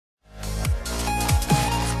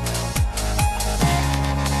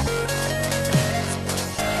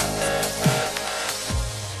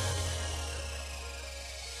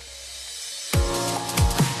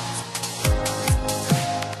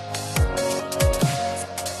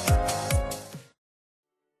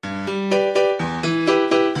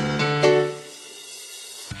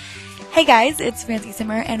Hey guys, it's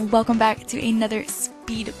RealFancySimmer and welcome back to another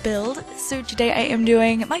speed build. So today I am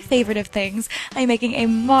doing my favorite of things. I'm making a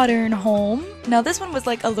modern home. Now this one was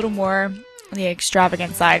like a little more on the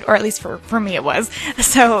extravagant side, or at least for me it was.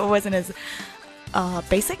 So it wasn't as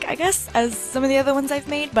basic, I guess, as some of the other ones I've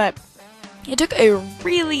made, but it took a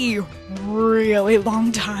really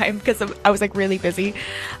long time because I was like really busy.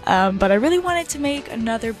 But I really wanted to make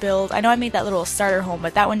another build. I know I made that little starter home,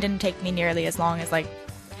 but that one didn't take me nearly as long as like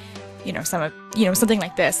something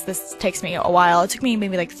like this. This takes me a while. It took me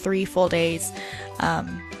maybe like 3 full days. A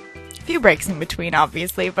few breaks in between,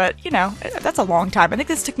 obviously, but that's a long time. I think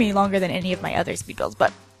this took me longer than any of my other speed builds,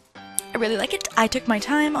 but I really like it. I took my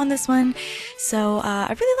time on this one, so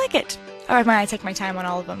I really like it. Or I took my time on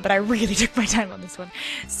all of them, but I really took my time on this one.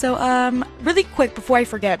 So, really quick before I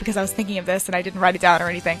forget, because I was thinking of this and I didn't write it down or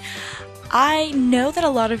anything. I know that a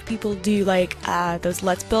lot of people do like those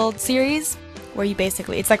Let's Build series, where you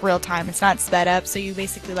basically, it's like real time, it's not sped up, so you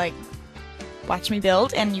basically like watch me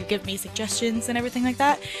build and you give me suggestions and everything like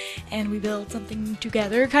that, and we build something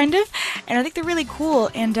together, kind of, and I think they're really cool,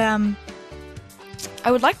 and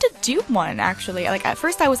I would like to do one, actually. Like, at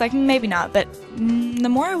first I was like, maybe not, but the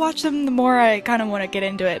more I watch them, the more I kind of want to get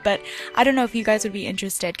into it, but I don't know if you guys would be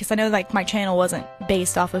interested, because I know, like, my channel wasn't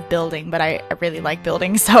based off of building, but I really like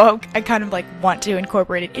building, so I kind of, like, want to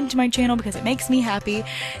incorporate it into my channel because it makes me happy,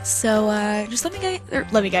 so, just let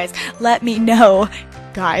me know,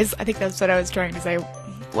 guys, I think that's what I was trying to say,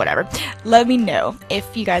 whatever, let me know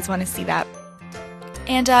if you guys want to see that.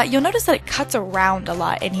 And you'll notice that it cuts around a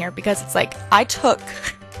lot in here because it's like, I took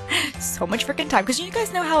so much freaking time, because you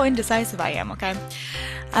guys know how indecisive I am, okay?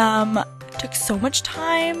 Took so much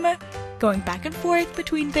time going back and forth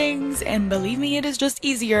between things, and believe me, it is just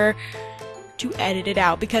easier to edit it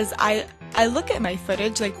out, because I look at my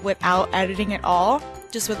footage like without editing it all,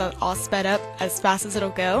 just with it all sped up as fast as it'll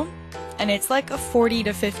go. And it's like a 40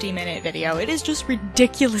 to 50 minute video. It is just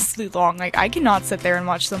ridiculously long. Like, I cannot sit there and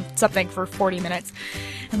watch something for 40 minutes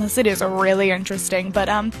unless it is really interesting. But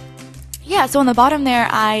yeah, so on the bottom there,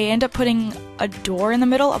 I end up putting a door in the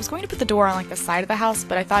middle. I was going to put the door on like the side of the house,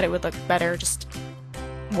 but I thought it would look better just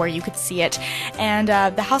where you could see it. And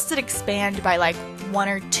the house did expand by like 1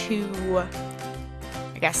 or 2,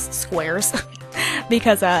 I guess, squares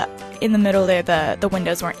because in the middle there, the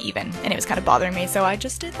windows weren't even, and it was kind of bothering me, so I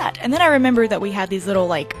just did that. And then I remembered that we had these little,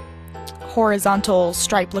 like, horizontal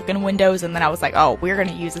stripe-looking windows, and then I was like, oh, we're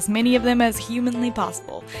gonna use as many of them as humanly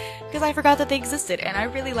possible, because I forgot that they existed, and I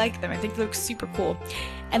really like them. I think they look super cool.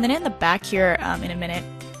 And then in the back here, in a minute,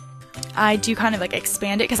 I do kind of, like,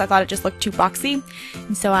 expand it, because I thought it just looked too boxy,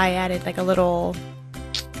 and so I added, like,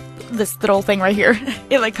 this little thing right here.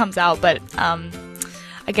 It, like, comes out, but,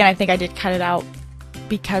 again, I think I did cut it out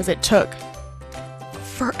because it took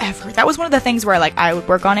forever. That was one of the things where like I would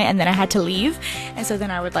work on it and then I had to leave, and so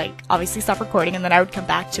then I would like obviously stop recording and then I would come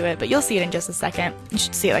back to it, but you'll see it in just a second. You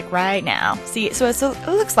should see it like right now. See, so it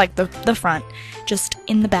looks like the front, just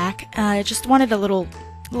in the back. I just wanted a little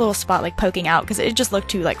spot like poking out because it just looked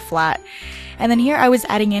too like flat. And then here I was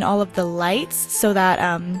adding in all of the lights so that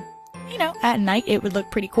at night it would look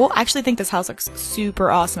pretty cool. I actually think this house looks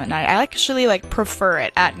super awesome at night. I actually like prefer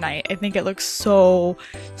it at night. I think it looks so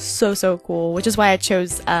cool, which is why I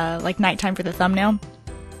chose like nighttime for the thumbnail.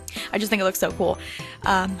 I just think it looks so cool.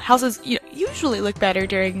 Houses usually look better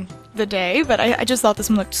during the day, but I just thought this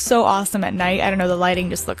one looked so awesome at night. I don't know, the lighting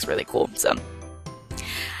just looks really cool. So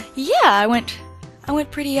yeah, I went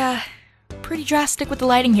pretty drastic with the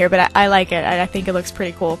lighting here, but I like it. I think it looks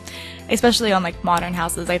pretty cool, especially on like modern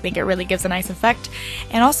houses. I think it really gives a nice effect.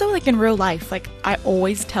 And also like in real life, like I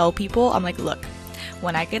always tell people, I'm like, look,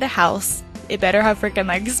 when I get a house, it better have freaking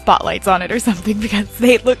like spotlights on it or something, because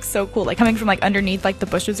they look so cool, like coming from like underneath like the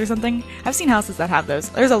bushes or something. I've seen houses that have those.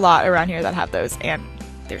 There's a lot around here that have those, and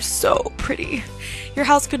they're so pretty. Your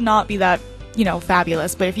house could not be that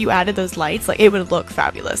fabulous, but if you added those lights, like, it would look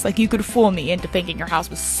fabulous. Like, you could fool me into thinking your house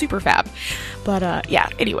was super fab. But, yeah,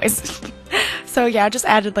 anyways. So, yeah, I just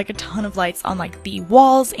added, like, a ton of lights on, like, the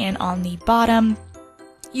walls and on the bottom.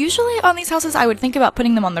 Usually on these houses, I would think about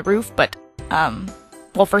putting them on the roof, but,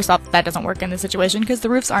 well, first off, that doesn't work in this situation because the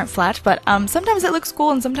roofs aren't flat, but sometimes it looks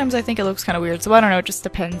cool and sometimes I think it looks kind of weird, so I don't know, it just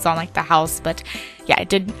depends on like the house. But yeah, I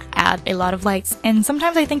did add a lot of lights, and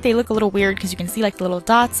sometimes I think they look a little weird because you can see like the little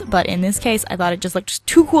dots, but in this case I thought it just looked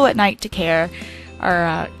too cool at night to care,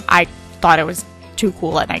 or I thought it was too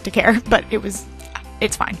cool at night to care, but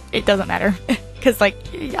it's fine, it doesn't matter, because like,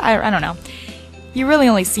 I don't know, you really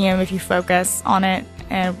only see them if you focus on it,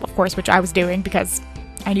 and of course, which I was doing because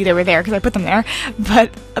I knew they were there because I put them there,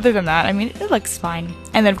 but other than that, I mean, it looks fine.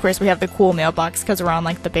 And then of course we have the cool mailbox because we're on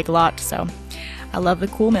like the big lot, so I love the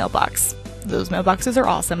cool mailbox. Those mailboxes are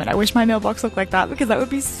awesome, and I wish my mailbox looked like that because that would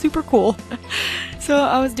be super cool. So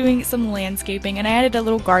I was doing some landscaping, and I added a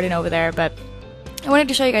little garden over there, but I wanted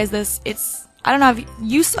to show you guys this. It's, I don't know, I've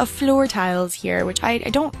use of floor tiles here, which I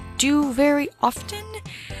don't do very often.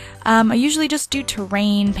 I usually just do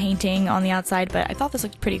terrain painting on the outside, but I thought this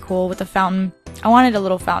looked pretty cool with the fountain. I wanted a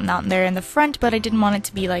little fountain out there in the front, but I didn't want it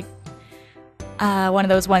to be like one of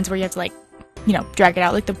those ones where you have to like, you know, drag it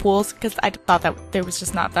out like the pools, because I thought that there was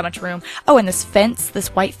just not that much room. Oh, and this fence, this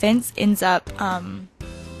white fence, ends up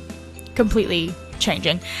completely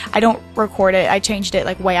changing. I don't record it. I changed it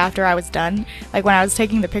like way after I was done. Like when I was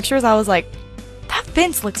taking the pictures, I was like, that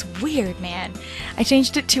fence looks weird, man. I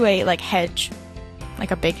changed it to a like hedge,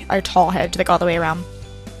 like a big or tall hedge, like all the way around.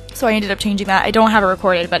 So I ended up changing that. I don't have it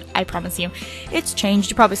recorded, but I promise you, it's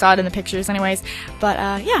changed. You probably saw it in the pictures anyways. But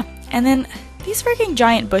yeah, and then these freaking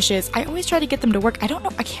giant bushes, I always try to get them to work. I don't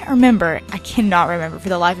know, I can't remember. I cannot remember for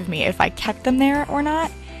the life of me if I kept them there or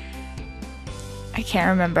not. I can't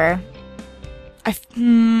remember. I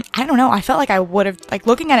don't know. I felt like I would have, like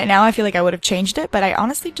looking at it now, I feel like I would have changed it, but I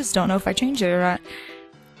honestly just don't know if I changed it or not.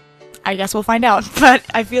 I guess we'll find out, but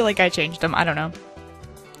I feel like I changed them. I don't know.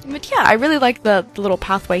 But yeah, I really like the little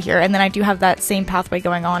pathway here, and then I do have that same pathway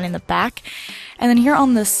going on in the back. And then here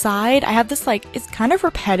on the side, I have this like, it's kind of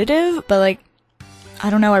repetitive, but like, I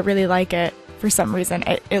don't know, I really like it for some reason.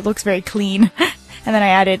 It looks very clean. And then I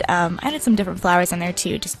added some different flowers in there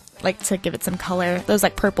too, just like to give it some color. Those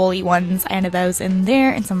like purple-y ones, I added those in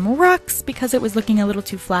there, and some rocks because it was looking a little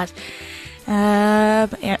too flat.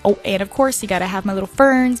 And of course you gotta have my little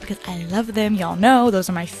ferns because I love them. Y'all know those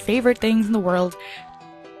are my favorite things in the world.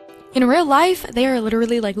 In real life, they are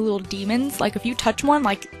literally like little demons. Like if you touch one,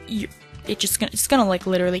 like it's gonna like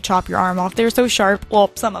literally chop your arm off. They're so sharp. Well,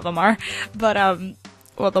 some of them are, but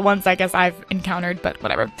well, the ones I guess I've encountered, but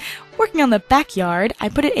whatever. Working on the backyard, I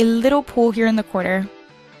put a little pool here in the corner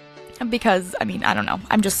because, I mean, I don't know.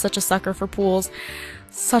 I'm just such a sucker for pools.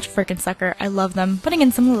 Such a freaking sucker. I love them. Putting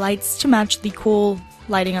in some lights to match the cool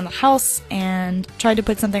lighting on the house, and tried to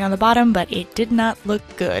put something on the bottom, but it did not look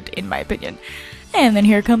good, in my opinion. And then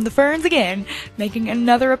here come the ferns again, making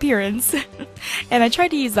another appearance. And I tried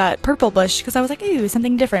to use that purple bush because I was like, ooh,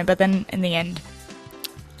 something different, but then in the end,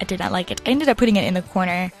 I did not like it. I ended up putting it in the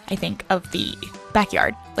corner, I think, of the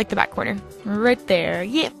backyard. Like the back corner. Right there.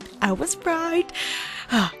 Yep, I was right.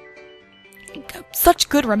 Such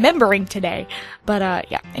good remembering today. But,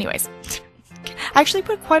 yeah, anyways. I actually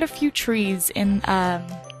put quite a few trees in,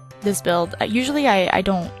 this build. Usually I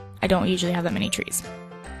don't usually have that many trees.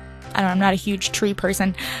 I don't know, I'm not a huge tree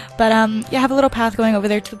person. But, yeah, I have a little path going over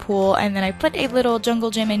there to the pool, and then I put a little jungle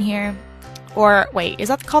gym in here. Or, wait, is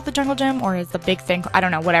that called the jungle gym? Or is the big thing? I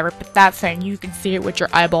don't know, whatever. But that thing, you can see it with your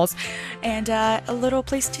eyeballs. And, a little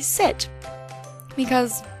place to sit.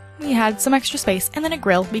 Because we had some extra space. And then a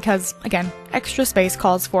grill, because, again, extra space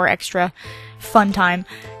calls for extra fun time.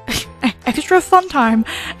 Extra fun time.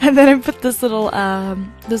 And then I put this little,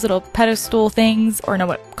 those little pedestal things, or no,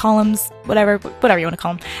 what, columns, whatever you want to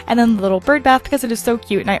call them. And then the little bird bath, because it is so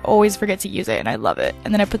cute, and I always forget to use it, and I love it.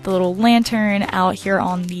 And then I put the little lantern out here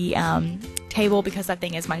on the, table, because that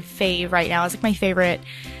thing is my fave right now. It's like my favorite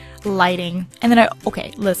lighting. And then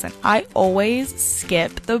okay, listen, I always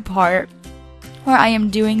skip the part where I am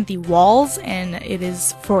doing the walls, and it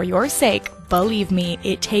is for your sake. Believe me,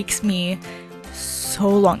 it takes me so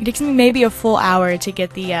long. It takes me maybe a full hour to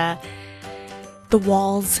get the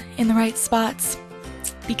walls in the right spots,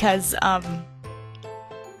 because I'm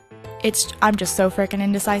just so freaking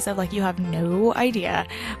indecisive, like you have no idea.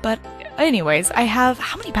 But anyways, I have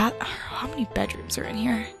how many bedrooms are in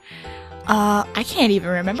here? I can't even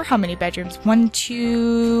remember how many bedrooms. 1,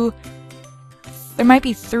 2, there might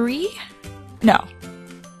be 3? No.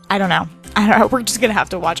 I don't know. We're just gonna have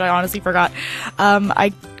to watch. I honestly forgot.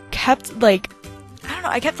 I kept like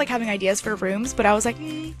having ideas for rooms, but I was like,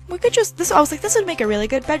 we could just, I was like, this would make a really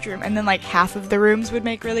good bedroom, and then like half of the rooms would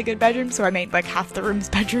make really good bedrooms, so I made like half the rooms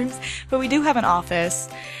bedrooms. But we do have an office,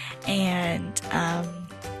 and I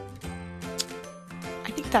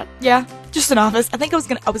think that, yeah, just an office. I think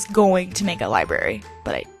I was going to make a library,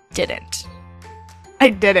 but I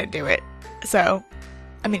didn't do it. So,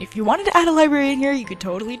 I mean, if you wanted to add a library in here, you could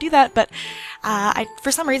totally do that, but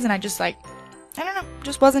for some reason I just like, I don't know,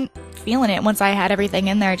 just wasn't feeling it. Once I had everything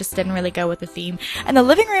in there, I just didn't really go with the theme. And the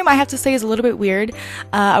living room, I have to say, is a little bit weird.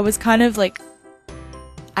 I was kind of like,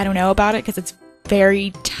 I don't know about it, because it's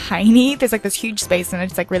very tiny. There's like this huge space, and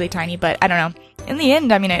it's like really tiny, but I don't know. In the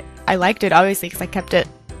end, I mean, I liked it, obviously, because I kept it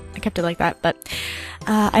I kept it like that, but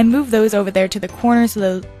I moved those over there to the corner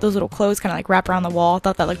so those little clothes kind of like wrap around the wall.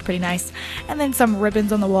 Thought that looked pretty nice. And then some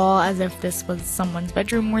ribbons on the wall as if this was someone's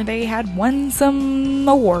bedroom where they had won some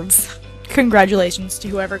awards. Congratulations to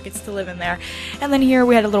whoever gets to live in there. And then here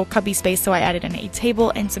we had a little cubby space, so I added in a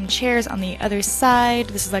table and some chairs on the other side.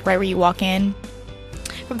 This is like right where you walk in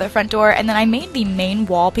from the front door. And then I made the main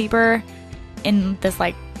wallpaper in this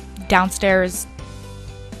like downstairs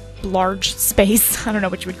large space. I don't know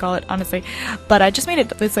what you would call it, honestly, but I just made it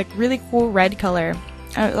this like really cool red color.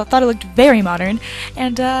 I thought it looked very modern,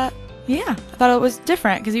 and yeah, I thought it was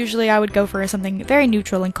different because usually I would go for something very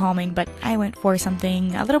neutral and calming, but I went for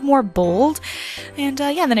something a little more bold. And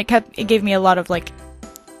yeah, then it gave me a lot of like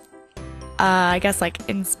I guess like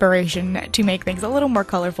inspiration to make things a little more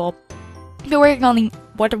colorful. But working on the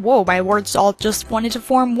whoa, my words all just wanted to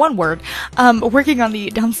form one word. Working on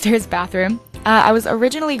the downstairs bathroom. I was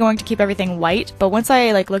originally going to keep everything white, but once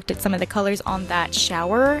I like looked at some of the colors on that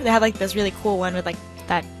shower, they had like this really cool one with like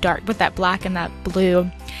that dark, with that black and that blue,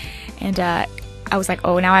 and I was like,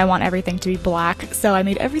 oh, now I want everything to be black, so I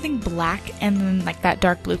made everything black and then like that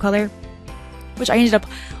dark blue color, which I ended up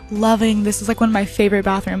loving. This is like one of my favorite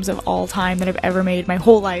bathrooms of all time that I've ever made my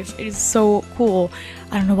whole life. It is so cool.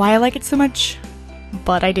 I don't know why I like it so much,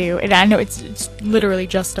 but I do, and I know it's literally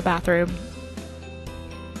just a bathroom,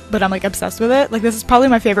 but I'm like obsessed with it. Like, this is probably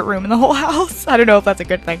my favorite room in the whole house. I don't know if that's a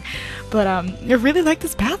good thing, but I really like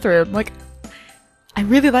this bathroom. Like, I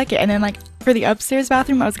really like it. And then like for the upstairs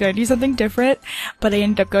bathroom, I was gonna do something different, but I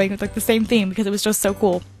ended up going with like the same theme because it was just so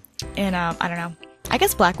cool. And I don't know, I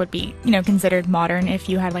guess black would be, you know, considered modern if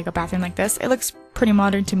you had like a bathroom like this. It looks pretty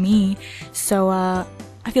modern to me, so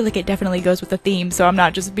I feel like it definitely goes with the theme, so I'm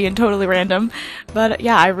not just being totally random. But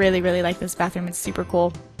yeah, I really like this bathroom. It's super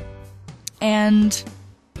cool. And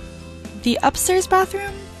the upstairs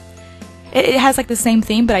bathroom, it has like the same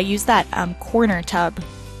theme, but I use that corner tub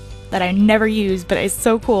that I never use, but it's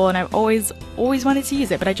so cool, and I've always wanted to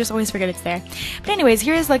use it, but I just always forget it's there. But anyways,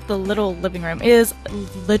 here's like the little living room. It is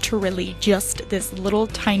literally just this little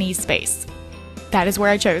tiny space. That is where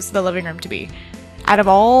I chose the living room to be. Out of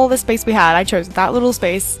all the space we had, I chose that little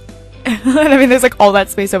space. I mean, there's like all that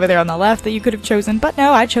space over there on the left that you could have chosen, but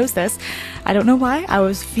no, I chose this. I don't know why. I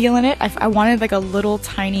was feeling it. I wanted like a little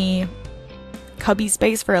tiny cubby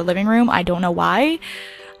space for a living room. I don't know why.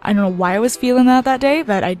 I don't know why I was feeling that day,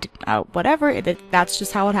 but whatever. That's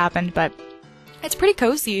just how it happened. But it's pretty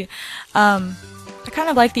cozy. I kind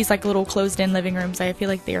of like these like little closed-in living rooms. I feel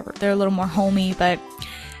like they're a little more homey, but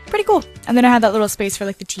pretty cool. And then I had that little space for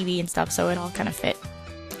like the TV and stuff, so it all kind of fit.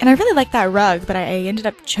 And I really like that rug, but I ended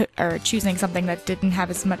up choosing something that didn't have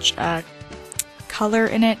as much color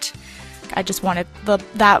in it. I just wanted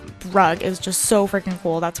that rug is just so freaking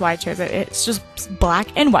cool. That's why I chose it. It's just black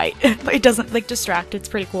and white. It doesn't like distract. It's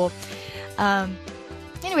pretty cool.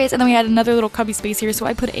 Anyways, and then we had another little cubby space here, so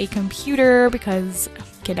I put a computer because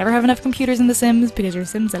you can never have enough computers in The Sims because your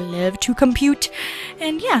Sims love to compute.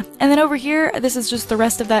 And yeah, and then over here, this is just the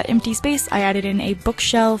rest of that empty space. I added in a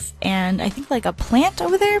bookshelf and I think like a plant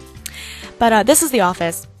over there. But this is the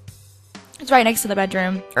office. It's right next to the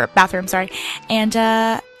bedroom, or bathroom, sorry.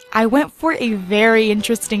 And I went for a very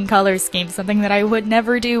interesting color scheme, something that I would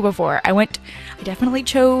never do before. I definitely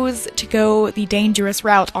chose to go the dangerous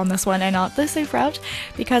route on this one and not the safe route,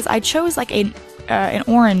 because I chose like an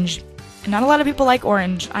orange. And not a lot of people like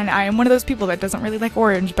orange, and I am one of those people that doesn't really like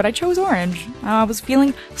orange, but I chose orange. I was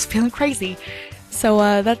feeling crazy,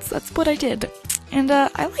 so that's what I did, and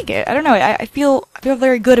I like it. I don't know, I feel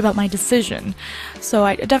very good about my decision. So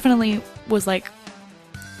I definitely was like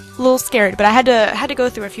a little scared, but I had to go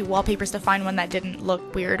through a few wallpapers to find one that didn't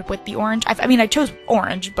look weird with the orange. I mean, I chose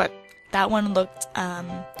orange, but that one looked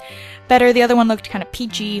better. The other one looked kind of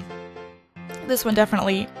peachy. This one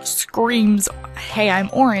definitely screams, hey, I'm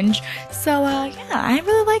orange. So yeah, I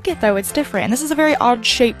really like it though. It's different. And this is a very odd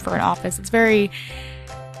shape for an office. It's very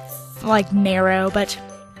like narrow, but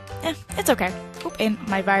it's okay. Oop, and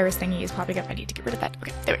my virus thingy is popping up. I need to get rid of that.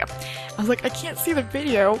 Okay, there we go. I was like, I can't see the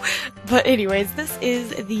video. But anyways, this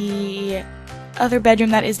is the other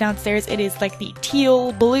bedroom that is downstairs. It is like the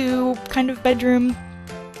teal blue kind of bedroom.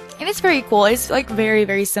 And it's very cool. It's like very,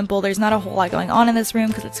 very simple. There's not a whole lot going on in this room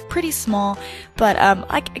because it's pretty small. But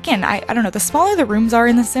like again, I don't know. The smaller the rooms are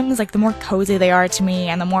in The Sims, like the more cozy they are to me,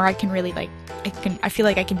 and the more I can really like I feel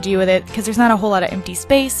like I can do with it because there's not a whole lot of empty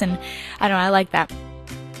space, and I don't know. I like that.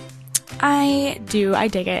 I do. I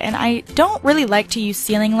dig it. And I don't really like to use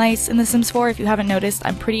ceiling lights in The Sims 4. If you haven't noticed,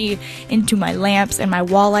 I'm pretty into my lamps and my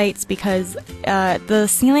wall lights because the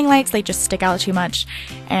ceiling lights, they just stick out too much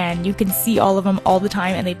and you can see all of them all the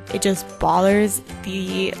time and it just bothers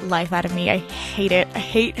the life out of me. I hate it. I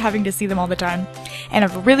hate having to see them all the time. And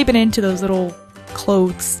I've really been into those little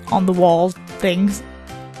clothes on the wall things.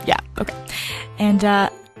 Yeah, okay. And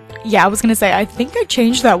yeah, I was gonna say, I think I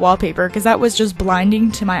changed that wallpaper because that was just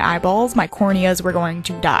blinding to my eyeballs. My corneas were going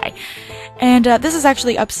to die. And this is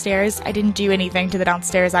actually upstairs. I didn't do anything to the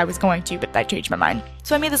downstairs. I was going to, but I changed my mind.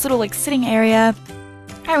 So I made this little like sitting area.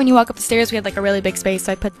 Alright, when you walk up the stairs, we had like a really big space,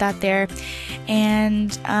 so I put that there.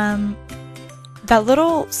 And that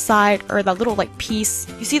little side, or that little like piece,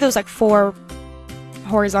 you see those like 4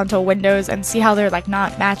 horizontal windows, and see how they're like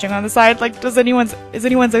not matching on the side? Like, is anyone's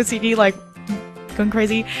OCD like going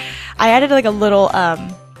crazy? I added like a little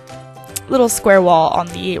square wall on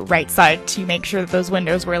the right side to make sure that those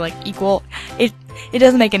windows were like equal. It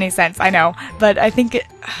doesn't make any sense, I know, but I think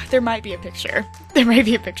there might be a picture. There might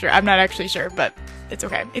be a picture. I'm not actually sure, but it's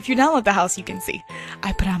okay. If you download the house, you can see.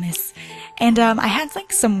 I promise. And I had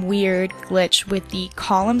like some weird glitch with the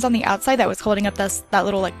columns on the outside that was holding up that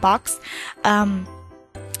little like box.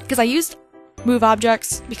 Because I used move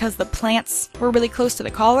objects because the plants were really close to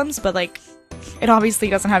the columns, but like it obviously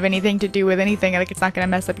doesn't have anything to do with anything, like it's not gonna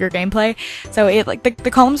mess up your gameplay. So it like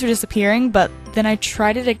the columns were disappearing, but then I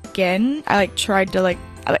tried it again. I like tried to like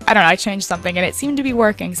I don't know, I changed something and it seemed to be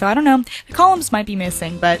working. So I don't know, the columns might be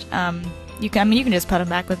missing, but you can just put them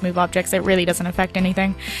back with move objects. It really doesn't affect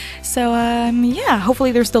anything. So yeah,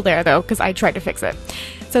 hopefully they're still there though, because I tried to fix it.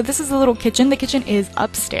 So this is the little kitchen. The kitchen is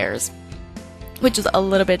upstairs, which is a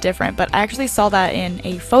little bit different, but I actually saw that in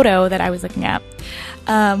a photo that I was looking at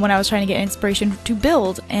when I was trying to get inspiration to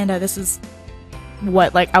build, and this is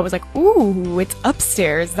what, like, I was like, ooh, it's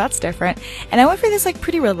upstairs, that's different. And I went for this like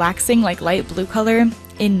pretty relaxing like light blue color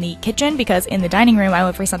in the kitchen, because in the dining room I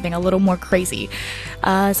went for something a little more crazy,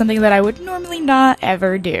 something that I would normally not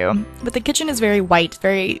ever do. But the kitchen is very white,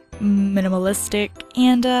 very minimalistic,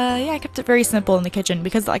 and yeah, I kept it very simple in the kitchen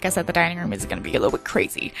because, like I said, the dining room is going to be a little bit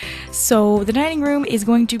crazy. So the dining room is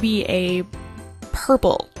going to be a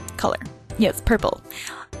purple color. Yes, purple.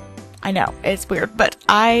 I know, it's weird, but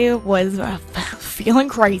I was feeling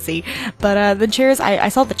crazy. But the chairs, I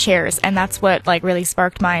saw the chairs, and that's what like really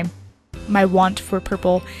sparked my want for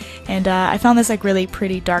purple. And I found this like really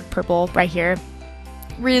pretty dark purple right here.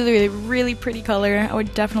 Really pretty color. I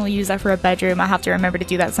would definitely use that for a bedroom. I'll have to remember to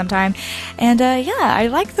do that sometime. And yeah, I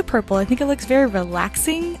like the purple. I think it looks very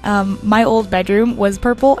relaxing. My old bedroom was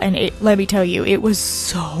purple, and let me tell you, it was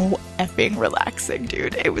so effing relaxing,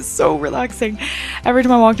 dude. It was so relaxing. Every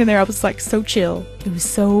time I walked in there, I was like so chill. It was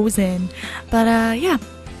so zen. But yeah.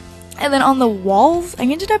 And then on the walls, I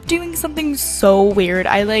ended up doing something so weird.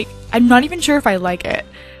 I'm not even sure if I like it.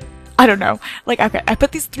 I don't know. Like, okay, I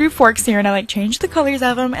put these 3 forks here and I like changed the colors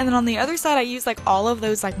of them, and then on the other side I used like all of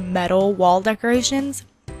those like metal wall decorations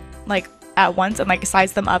like at once and like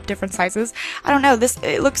sized them up different sizes. I don't know,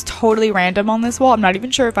 it looks totally random on this wall. I'm not even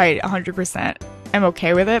sure if I 100% am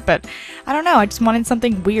okay with it, but I don't know, I just wanted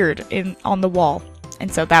something weird on the wall,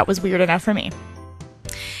 and so that was weird enough for me.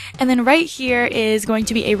 And then right here is going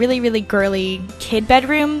to be a really girly kid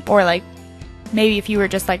bedroom, or like maybe if you were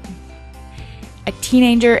just like a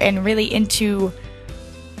teenager and really into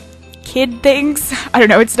kid things. I don't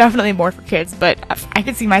know, it's definitely more for kids, but I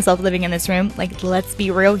could see myself living in this room, like, let's be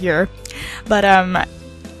real here. But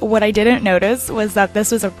what I didn't notice was that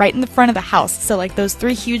this was right in the front of the house, so like those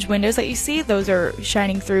 3 huge windows that you see, those are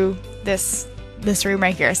shining through this room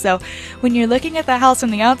right here. So when you're looking at the house from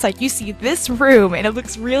the outside, you see this room, and it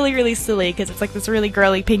looks really silly because it's like this really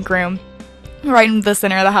girly pink room right in the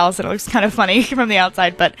center of the house, and it looks kind of funny from the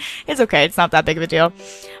outside, but it's okay, it's not that big of a deal.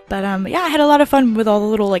 But yeah, I had a lot of fun with all the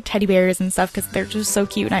little like teddy bears and stuff because they're just so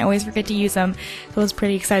cute, and I always forget to use them, so I was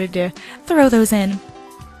pretty excited to throw those in.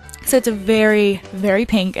 So it's a very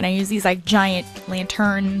pink, and I use these like giant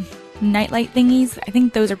lantern nightlight thingies. I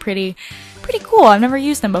think those are pretty cool. I've never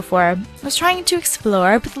used them before. I was trying to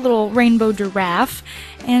explore with the little rainbow giraffe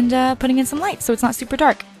and putting in some lights so it's not super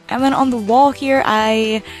dark. And then on the wall here,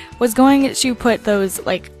 I was going to put those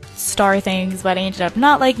like star things, but I ended up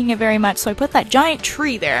not liking it very much, so I put that giant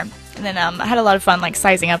tree there. And then I had a lot of fun like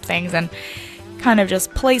sizing up things and kind of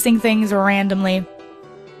just placing things randomly.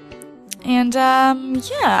 And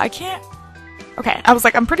yeah, I can't... Okay, I was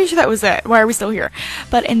like, I'm pretty sure that was it. Why are we still here?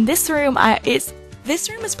 But in this room, this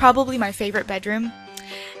room is probably my favorite bedroom,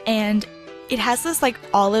 and it has this like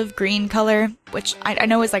olive green color, which I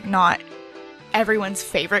know is like not everyone's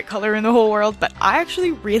favorite color in the whole world, but I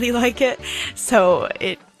actually really like it. So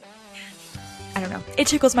I don't know, it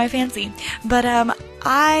tickles my fancy. But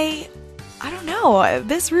I don't know,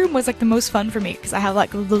 this room was like the most fun for me because I have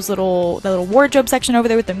like those the little wardrobe section over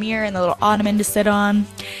there with the mirror and the little ottoman to sit on,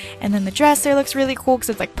 and then the dresser looks really cool because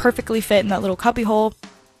it's like perfectly fit in that little cubby hole.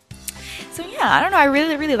 So yeah, I don't know, I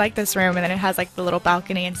really like this room, and then it has like the little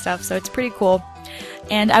balcony and stuff, so it's pretty cool.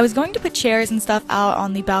 And I was going to put chairs and stuff out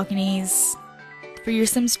on the balconies for your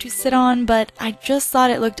Sims to sit on, but I just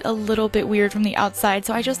thought it looked a little bit weird from the outside,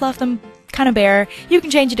 so I just left them kind of bare. You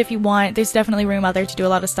can change it if you want. There's definitely room out there to do a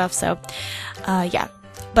lot of stuff, so yeah.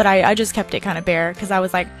 But I just kept it kind of bare because I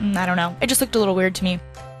was like, I don't know. It just looked a little weird to me.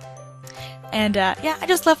 And yeah, I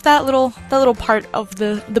just left that little part of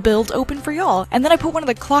the build open for y'all. And then I put one of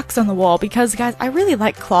the clocks on the wall because, guys, I really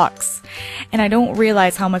like clocks. And I don't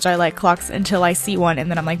realize how much I like clocks until I see one,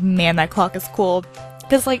 and then I'm like, man, that clock is cool.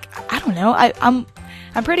 Because, like, I don't know,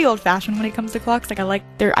 I'm pretty old-fashioned when it comes to clocks. Like,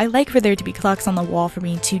 I like for there to be clocks on the wall for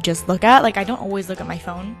me to just look at. Like, I don't always look at my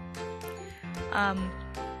phone.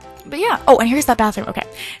 But yeah. Oh, and here's that bathroom. Okay,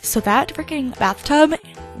 so that freaking bathtub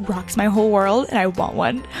rocks my whole world, and I want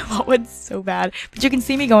one. I want one so bad. But you can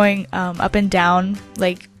see me going up and down,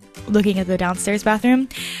 like looking at the downstairs bathroom.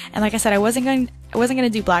 And like I said, I wasn't gonna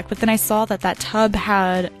do black, but then I saw that tub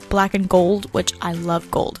had black and gold, which I love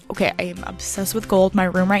gold. Okay, I am obsessed with gold. My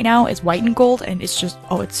room right now is white and gold, and it's just,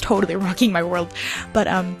 oh, it's totally rocking my world. But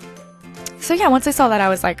so yeah, once I saw that, I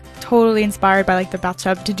was like totally inspired by like the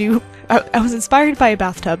bathtub to do. I was inspired by a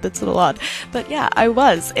bathtub. That's a little odd, but yeah, I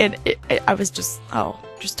was, and I was just, oh,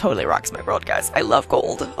 just totally rocks my world, guys. I love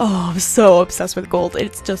gold. Oh, I'm so obsessed with gold.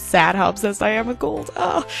 It's just sad how obsessed I am with gold.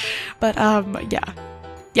 Oh, but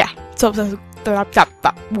yeah, so obsessed with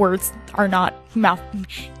that words are not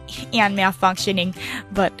malfunctioning,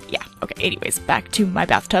 but yeah, okay. Anyways, back to my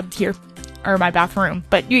bathtub here. Or my bathroom.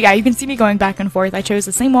 But yeah, you can see me going back and forth. I chose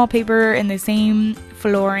the same wallpaper and the same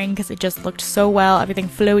flooring because it just looked so well. Everything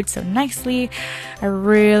flowed so nicely. I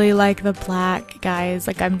really like the black, guys.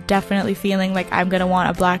 Like, I'm definitely feeling like I'm gonna want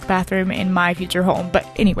a black bathroom in my future home. But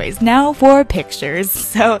anyways, now for pictures.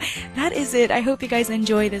 So that is it. I hope you guys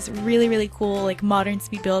enjoy this really cool, like, modern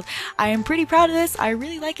speed build. I am pretty proud of this. I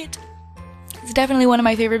really like it. It's definitely one of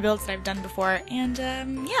my favorite builds that I've done before, and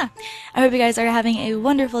yeah, I hope you guys are having a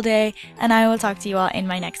wonderful day, and I will talk to you all in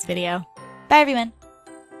my next video. Bye, everyone!